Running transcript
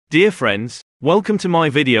Dear friends, welcome to my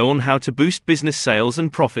video on how to boost business sales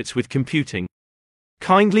and profits with computing.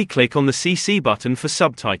 Kindly click on the CC button for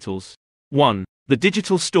subtitles. 1. The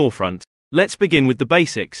digital storefront. Let's begin with the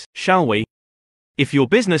basics, shall we? If your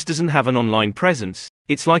business doesn't have an online presence,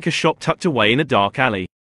 it's like a shop tucked away in a dark alley.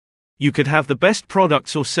 You could have the best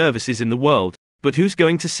products or services in the world, but who's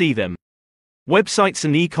going to see them? Websites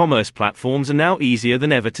and e-commerce platforms are now easier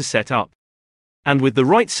than ever to set up. And with the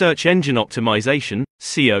right search engine optimization,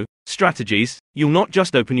 SEO, strategies, you'll not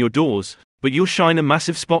just open your doors, but you'll shine a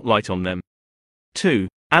massive spotlight on them. 2.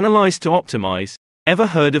 Analyze to optimize. Ever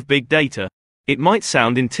heard of big data? It might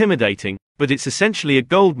sound intimidating, but it's essentially a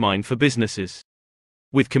goldmine for businesses.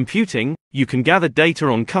 With computing, you can gather data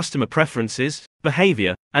on customer preferences,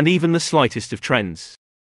 behavior, and even the slightest of trends.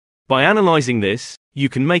 By analyzing this, you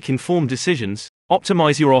can make informed decisions,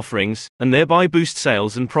 optimize your offerings, and thereby boost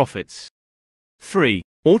sales and profits. 3.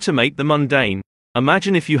 Automate the mundane.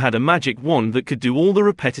 Imagine if you had a magic wand that could do all the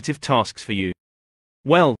repetitive tasks for you.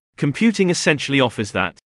 Well, computing essentially offers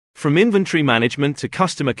that. From inventory management to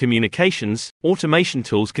customer communications, automation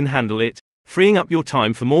tools can handle it, freeing up your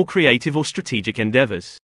time for more creative or strategic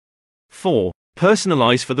endeavors. 4.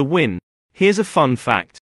 Personalize for the win. Here's a fun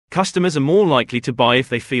fact. Customers are more likely to buy if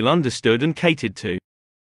they feel understood and catered to.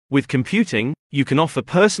 With computing, you can offer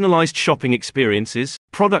personalized shopping experiences,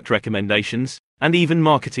 product recommendations, and even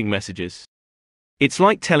marketing messages. It's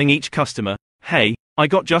like telling each customer, "Hey, I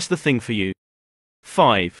got just the thing for you."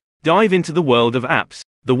 5. Dive into the world of apps.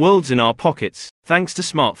 The world's in our pockets, thanks to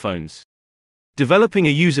smartphones. Developing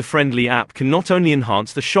a user-friendly app can not only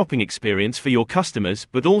enhance the shopping experience for your customers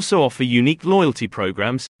but also offer unique loyalty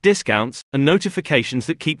programs, discounts, and notifications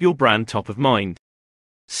that keep your brand top of mind.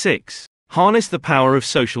 6. Harness the power of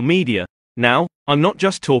social media. Now, I'm not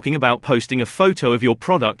just talking about posting a photo of your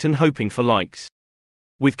product and hoping for likes.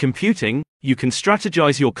 With computing, you can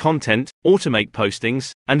strategize your content, automate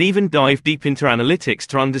postings, and even dive deep into analytics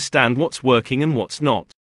to understand what's working and what's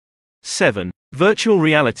not. 7. Virtual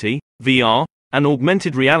reality, VR, and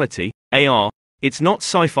augmented reality, AR. It's not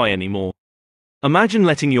sci-fi anymore. Imagine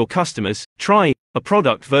letting your customers try a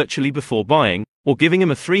product virtually before buying, or giving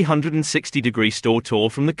them a 360-degree store tour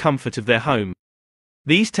from the comfort of their home.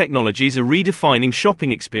 These technologies are redefining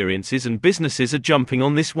shopping experiences, and businesses are jumping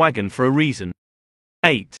on this wagon for a reason.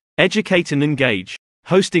 8. Educate and engage.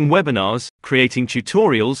 Hosting webinars, creating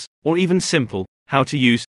tutorials, or even simple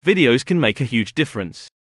how-to-use videos can make a huge difference.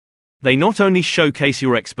 They not only showcase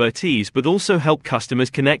your expertise but also help customers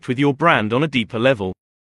connect with your brand on a deeper level.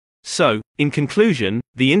 So, in conclusion,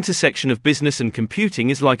 the intersection of business and computing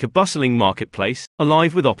is like a bustling marketplace,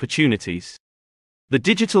 alive with opportunities. The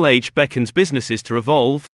digital age beckons businesses to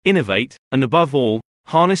evolve, innovate, and above all,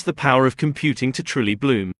 harness the power of computing to truly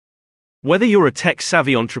bloom. Whether you're a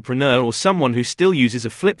tech-savvy entrepreneur or someone who still uses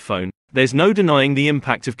a flip phone, there's no denying the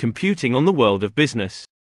impact of computing on the world of business.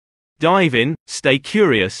 Dive in, stay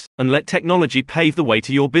curious, and let technology pave the way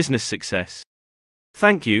to your business success.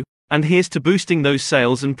 Thank you, and here's to boosting those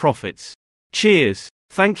sales and profits. Cheers!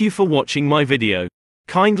 Thank you for watching my video.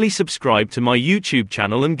 Kindly subscribe to my YouTube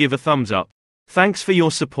channel and give a thumbs up. Thanks for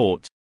your support.